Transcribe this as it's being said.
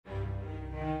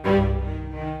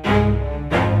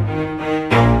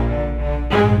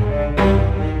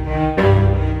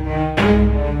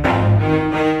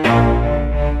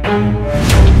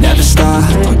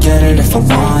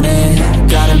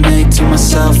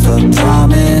a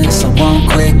promise. I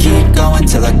won't quit, keep going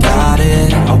till I got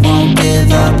it. I won't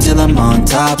give up till I'm on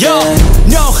top. Yo,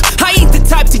 no, I ain't the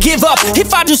type to give up.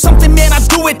 If I do something, man, I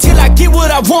do it till I get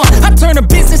what I want. I turn a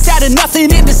business out of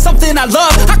nothing into something I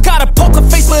love. I got a poker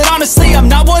face, but honestly, I'm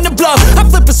not one to bluff. I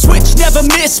flip a switch, never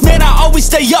miss, man, I always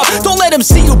stay up. Don't let them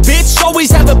see you, bitch,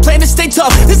 always have a plan to stay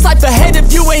tough. This life ahead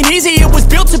of you ain't easy, it was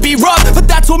built to be rough. But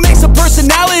that's what makes a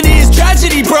personality, is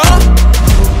tragedy, bruh.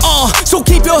 So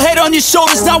keep your head on your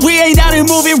shoulders. Now we ain't out here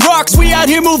moving rocks, we out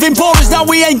here moving boulders. Now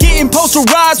we ain't getting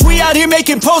posterized, we out here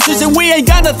making posters. And we ain't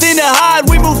got nothing to hide,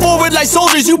 we move forward like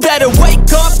soldiers. You better wake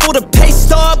up for the pay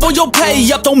stub, or you'll pay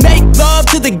up. Don't make love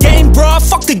to the game, bruh,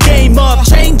 fuck the game up.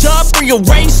 Change up,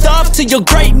 rearrange stuff to your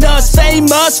greatness.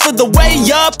 Famous for the way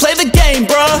up, play the game,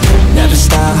 bruh. Never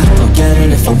stop, I'll get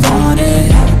it if I want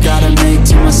it. Gotta make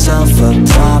to myself a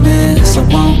promise. I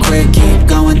won't quit, keep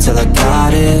going till I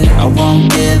got it. I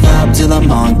won't give up till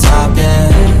I'm on top, yeah.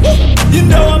 You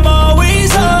know I'm always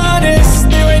honest,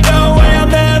 there ain't no way I'm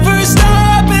ever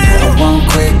stopping. I won't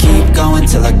quit, keep going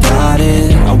till I got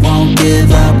it. I won't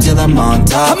give up till I'm on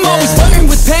top, I'm always flirting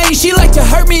with pain, she like to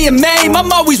hurt me and maim.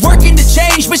 I'm always working to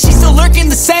change, but she's still lurking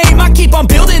the same. I keep on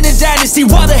building a dynasty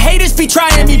while the haters be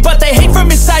trying me. But they hate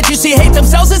from inside, you see, hate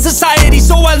themselves in society.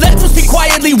 So I let them speak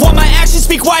quietly while my actions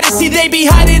speak wider. See, they be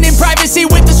hiding in privacy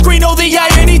with the screen. Oh, the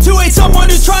irony to hate someone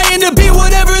who's trying to be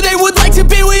whatever they would like to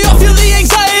be. We all feel the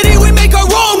anxiety, we make our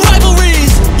own rivalries.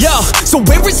 Yo, so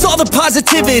where is all the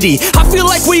positivity? I feel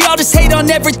like we all just hate on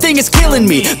everything, it's killing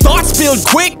me. Thoughts build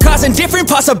quick, causing different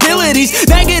possibilities.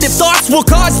 Negative thoughts will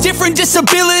cause different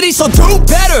disabilities. So do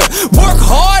better, work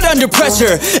hard under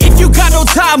pressure. If you got no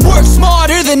time, work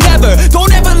smarter than ever.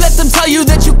 Don't ever let them tell you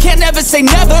that you can't ever say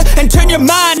never. And turn your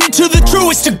mind into the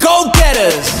truest of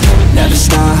go-getters. Never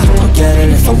stop, I'll get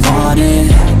it if I want it.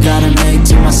 Gotta make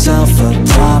to myself a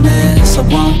promise. I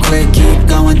won't quit, keep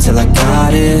going till I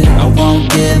got it. I won't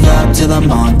give up till I'm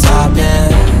on top, yeah.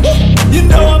 You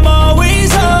know I'm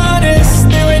always honest,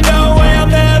 there ain't no way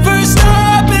I'm ever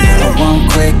stopping. I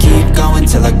won't quit, keep going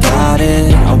till I got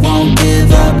it. I won't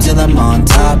give up till I'm on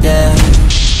top, yeah.